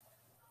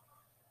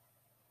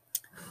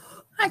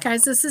Hi,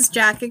 guys. This is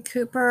Jackie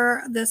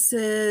Cooper. This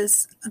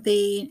is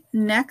the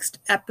next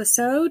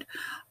episode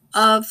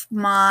of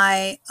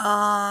my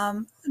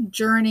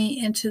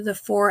journey into the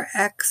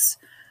Forex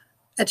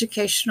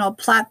educational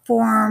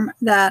platform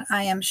that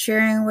I am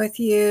sharing with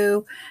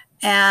you.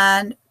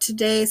 And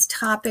today's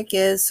topic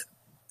is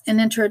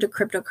an intro to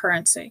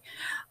cryptocurrency.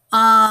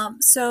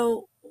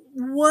 So,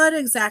 what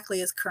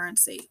exactly is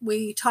currency?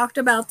 We talked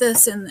about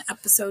this in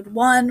episode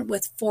 1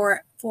 with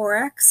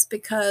Forex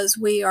because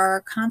we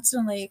are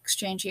constantly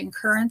exchanging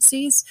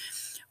currencies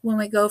when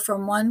we go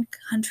from one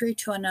country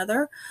to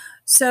another.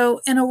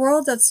 So, in a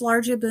world that's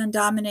largely been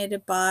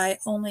dominated by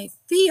only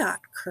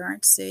fiat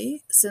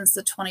currency since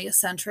the 20th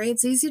century,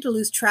 it's easy to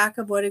lose track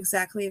of what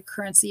exactly a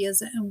currency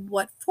is and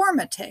what form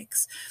it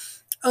takes.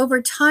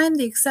 Over time,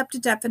 the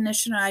accepted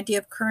definition and idea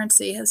of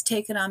currency has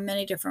taken on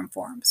many different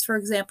forms. For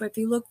example, if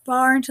you look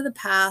far into the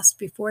past,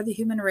 before the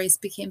human race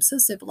became so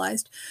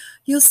civilized,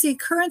 you'll see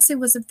currency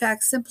was in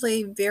fact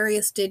simply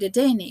various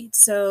day-to-day needs.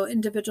 So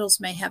individuals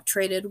may have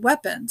traded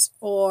weapons,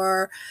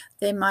 or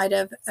they might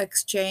have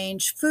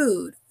exchanged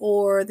food,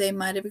 or they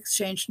might have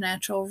exchanged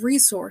natural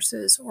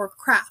resources or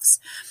crafts.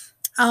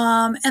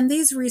 And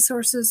these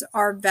resources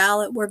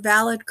were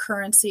valid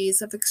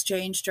currencies of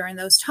exchange during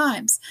those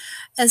times.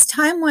 As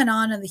time went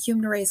on and the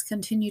human race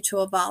continued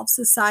to evolve,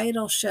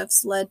 societal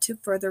shifts led to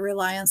further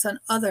reliance on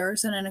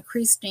others and an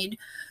increased need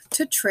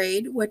to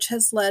trade, which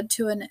has led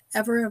to an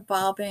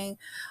ever-evolving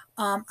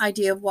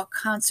idea of what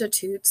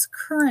constitutes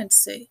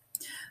currency.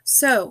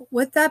 So,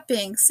 with that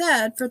being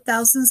said, for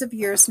thousands of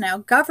years now,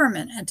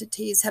 government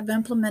entities have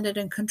implemented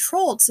and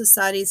controlled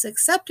society's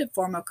accepted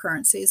form of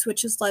currencies,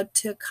 which has led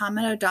to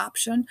common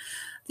adoption,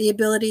 the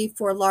ability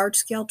for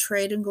large-scale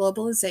trade and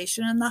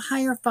globalization, and the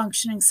higher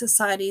functioning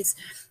societies,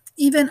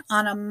 even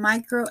on a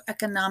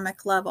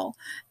microeconomic level.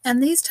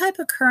 And these type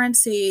of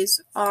currencies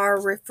are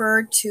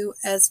referred to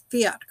as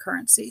fiat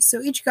currencies.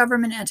 So each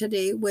government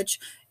entity, which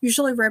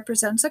usually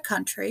represents a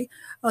country,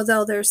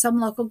 although there are some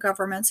local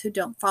governments who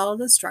don't follow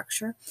the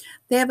structure,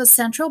 they have a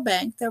central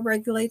bank that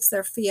regulates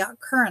their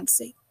fiat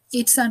currency.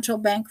 Each central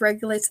bank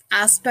regulates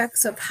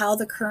aspects of how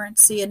the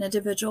currency an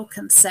individual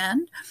can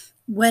send,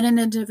 when an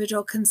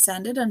individual can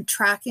send it, and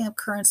tracking of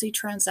currency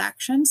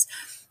transactions,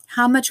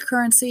 how much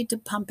currency to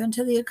pump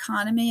into the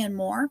economy, and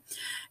more.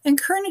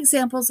 And current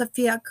examples of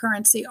fiat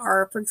currency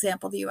are, for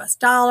example, the US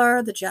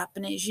dollar, the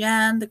Japanese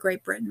yen, the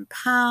Great Britain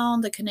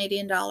pound, the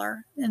Canadian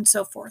dollar, and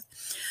so forth.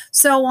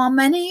 So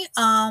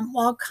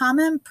while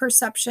common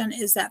perception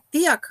is that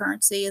fiat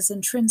currency is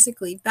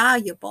intrinsically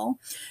valuable,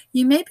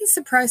 you may be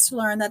surprised to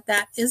learn that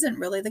that isn't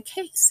really the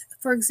case.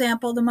 For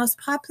example, the most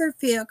popular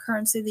fiat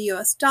currency, the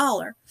US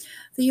dollar.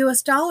 The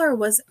US dollar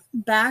was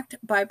backed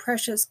by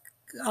precious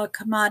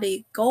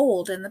commodity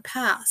gold in the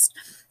past.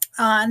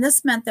 And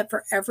this meant that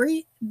for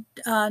every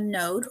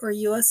node or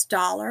US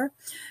dollar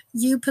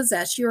you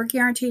possess, you are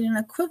guaranteed an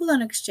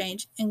equivalent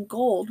exchange in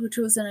gold, which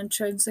was an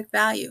intrinsic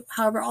value.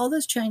 However, all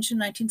this changed in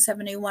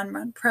 1971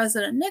 when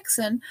President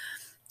Nixon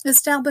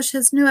established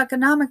his new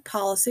economic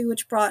policy,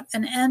 which brought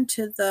an end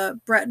to the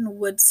Bretton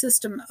Woods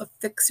system of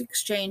fixed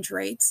exchange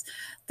rates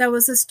that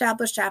was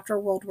established after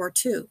World War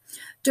II.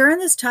 During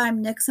this time,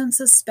 Nixon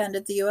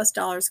suspended the US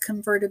dollar's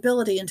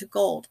convertibility into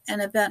gold, an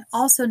event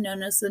also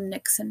known as the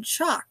Nixon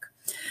shock.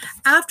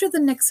 After the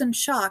Nixon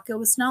shock, it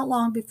was not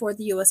long before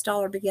the US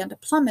dollar began to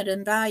plummet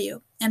in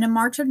value. And in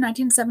March of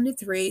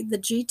 1973, the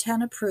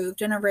G10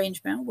 approved an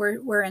arrangement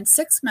wherein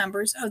 6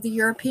 members of the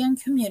European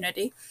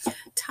community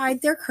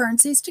tied their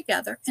currencies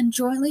together and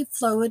jointly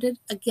floated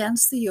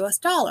against the US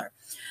dollar.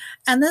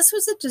 And this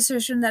was a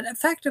decision that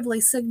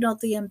effectively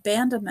signaled the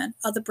abandonment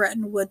of the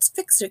Bretton Woods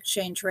fixed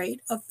exchange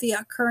rate of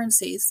fiat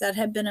currencies that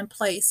had been in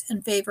place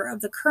in favor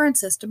of the current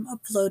system of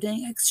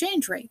floating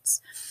exchange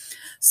rates.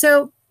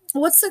 So,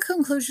 what's the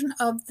conclusion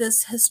of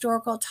this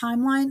historical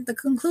timeline? The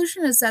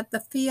conclusion is that the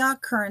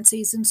fiat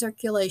currencies in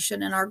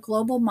circulation in our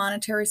global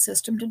monetary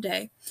system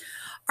today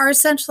are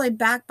essentially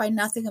backed by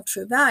nothing of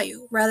true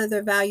value. Rather,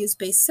 their value is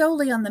based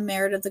solely on the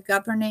merit of the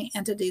governing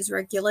entities'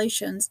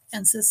 regulations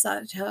and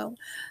societal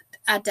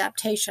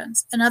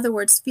adaptations. In other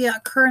words,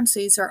 fiat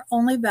currencies are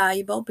only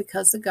valuable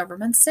because the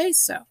government says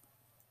so.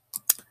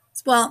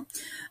 Well,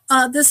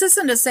 this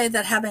isn't to say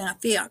that having a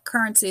fiat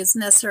currency is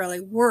necessarily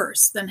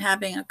worse than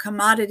having a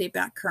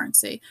commodity-backed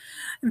currency.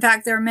 In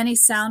fact, there are many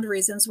sound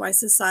reasons why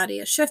society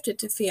has shifted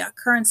to fiat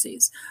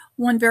currencies.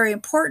 One very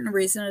important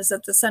reason is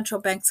that the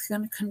central banks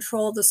can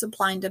control the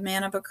supply and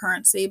demand of a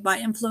currency by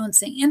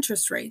influencing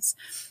interest rates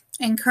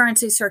and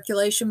currency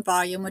circulation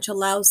volume, which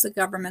allows the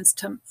governments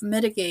to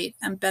mitigate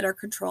and better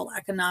control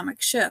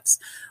economic shifts,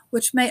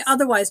 which may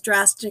otherwise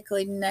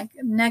drastically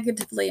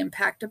negatively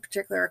impact a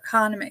particular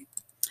economy.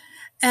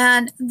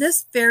 And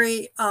this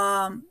very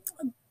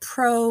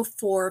pro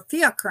for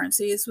fiat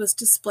currencies was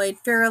displayed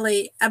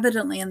fairly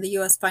evidently in the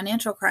U.S.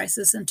 financial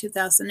crisis in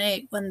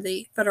 2008, when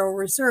the Federal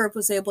Reserve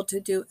was able to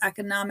do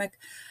economic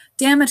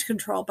damage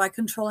control by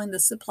controlling the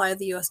supply of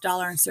the U.S.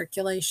 dollar in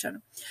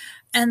circulation.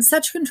 And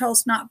such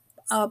controls not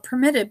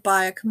permitted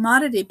by a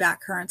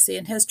commodity-backed currency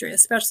in history,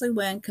 especially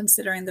when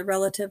considering the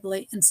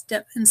relatively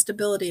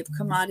instability of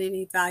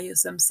commodity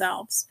values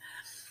themselves.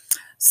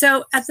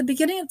 So at the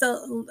beginning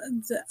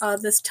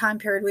of this time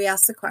period, we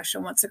asked the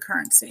question, what's a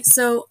currency?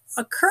 So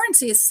a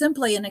currency is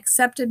simply an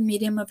accepted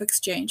medium of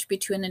exchange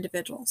between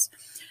individuals.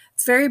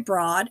 It's very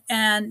broad,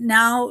 and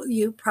now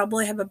you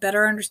probably have a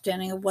better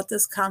understanding of what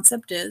this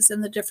concept is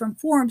and the different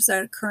forms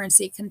that a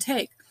currency can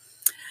take.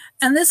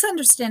 And this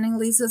understanding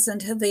leads us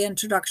into the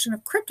introduction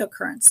of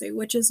cryptocurrency,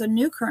 which is a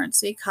new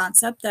currency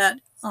concept that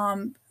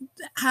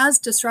has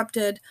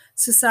disrupted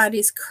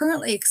society's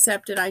currently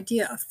accepted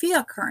idea of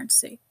fiat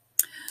currency.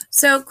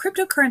 So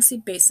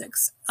cryptocurrency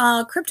basics.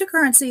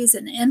 Cryptocurrency is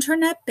an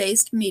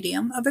internet-based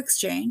medium of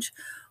exchange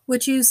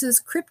which uses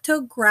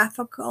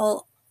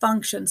cryptographical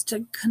functions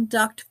to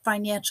conduct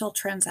financial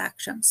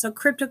transactions. So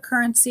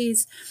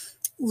cryptocurrencies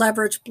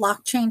leverage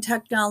blockchain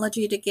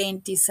technology to gain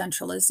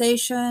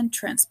decentralization,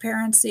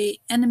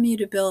 transparency, and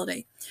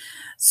immutability.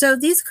 So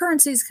these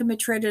currencies can be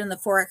traded in the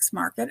Forex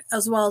market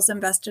as well as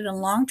invested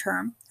in long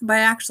term by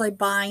actually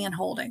buying and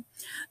holding.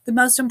 The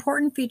most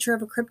important feature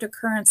of a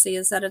cryptocurrency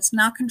is that it's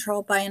not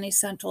controlled by any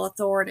central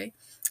authority.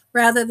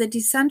 Rather, the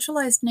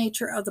decentralized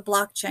nature of the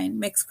blockchain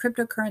makes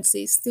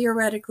cryptocurrencies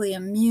theoretically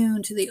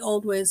immune to the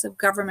old ways of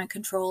government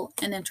control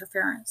and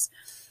interference.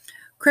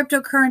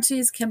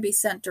 Cryptocurrencies can be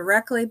sent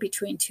directly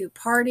between two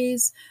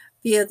parties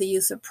via the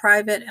use of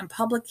private and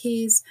public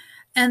keys.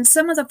 And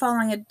some of the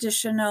following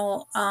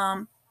additional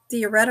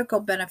theoretical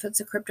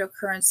benefits of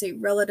cryptocurrency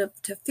relative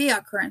to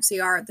fiat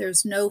currency are: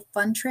 there's no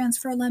fund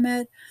transfer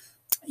limit,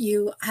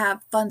 you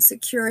have fund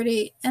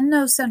security, and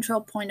no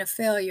central point of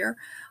failure,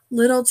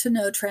 little to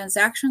no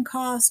transaction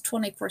cost,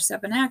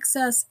 24/7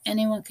 access,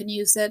 anyone can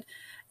use it,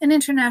 and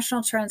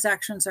international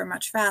transactions are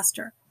much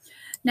faster.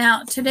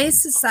 Now,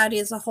 today's society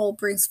as a whole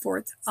brings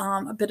forth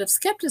a bit of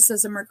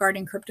skepticism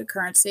regarding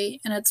cryptocurrency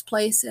and its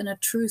place in a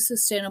true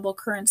sustainable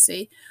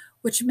currency,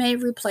 which may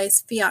replace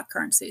fiat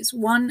currencies.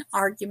 One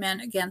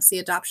argument against the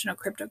adoption of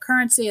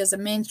cryptocurrency as a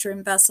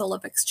mainstream vessel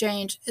of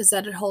exchange is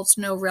that it holds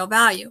no real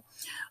value,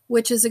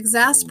 which is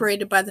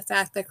exacerbated by the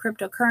fact that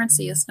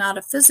cryptocurrency is not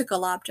a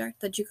physical object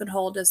that you can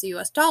hold as the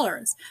US dollar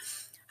is.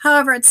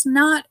 However, it's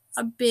not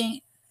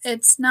being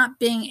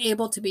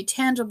able to be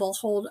tangible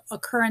hold a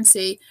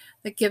currency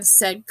that gives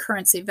said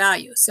currency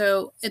value.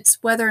 So it's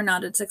whether or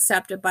not it's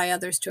accepted by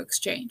others to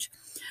exchange.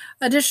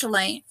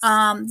 Additionally,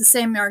 the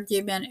same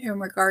argument in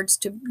regards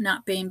to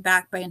not being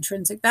backed by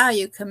intrinsic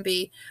value can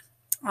be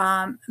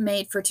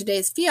made for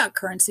today's fiat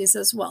currencies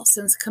as well,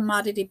 since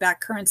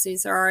commodity-backed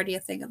currencies are already a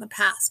thing of the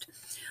past.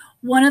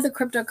 One of the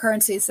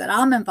cryptocurrencies that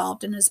I'm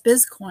involved in is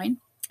Bitcoin,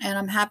 and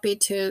I'm happy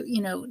to,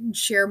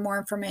 share more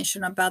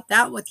information about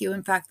that with you.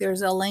 In fact,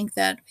 there's a link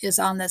that is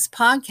on this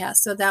podcast,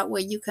 so that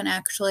way you can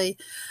actually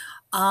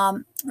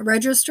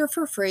register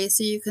for free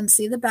so you can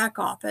see the back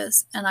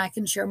office and I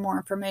can share more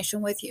information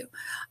with you.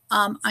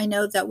 I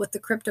know that with the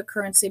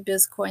cryptocurrency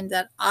Bitcoin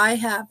that I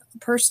have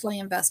personally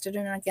invested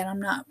in, and again, I'm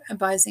not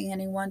advising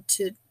anyone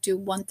to do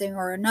one thing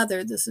or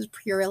another. This is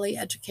purely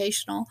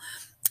educational,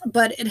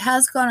 but it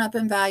has gone up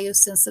in value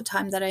since the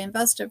time that I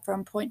invested,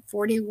 from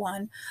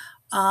 0.41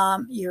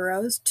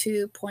 euros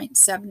to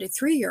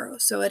 0.73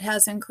 euros. So it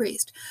has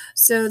increased.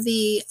 So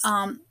the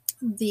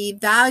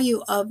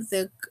value of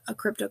the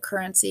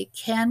cryptocurrency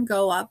can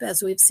go up,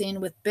 as we've seen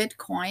with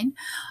Bitcoin.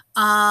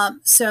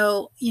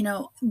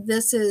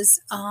 This is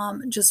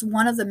just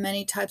one of the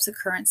many types of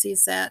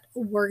currencies that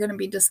we're going to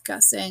be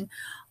discussing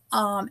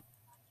on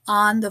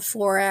the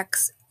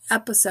Forex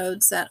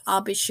episodes that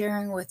I'll be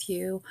sharing with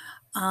you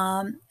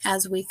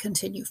as we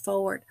continue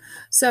forward.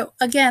 So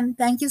again,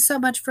 thank you so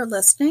much for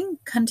listening.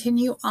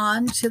 Continue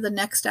on to the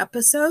next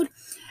episode.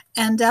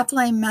 And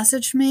definitely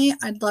message me.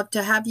 I'd love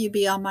to have you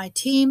be on my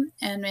team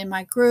and in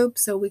my group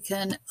so we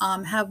can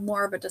have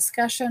more of a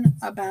discussion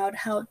about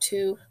how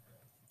to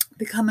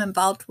become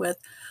involved with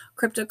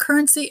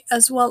cryptocurrency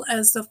as well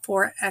as the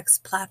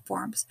Forex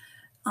platforms.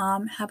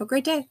 Have a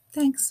great day.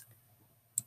 Thanks.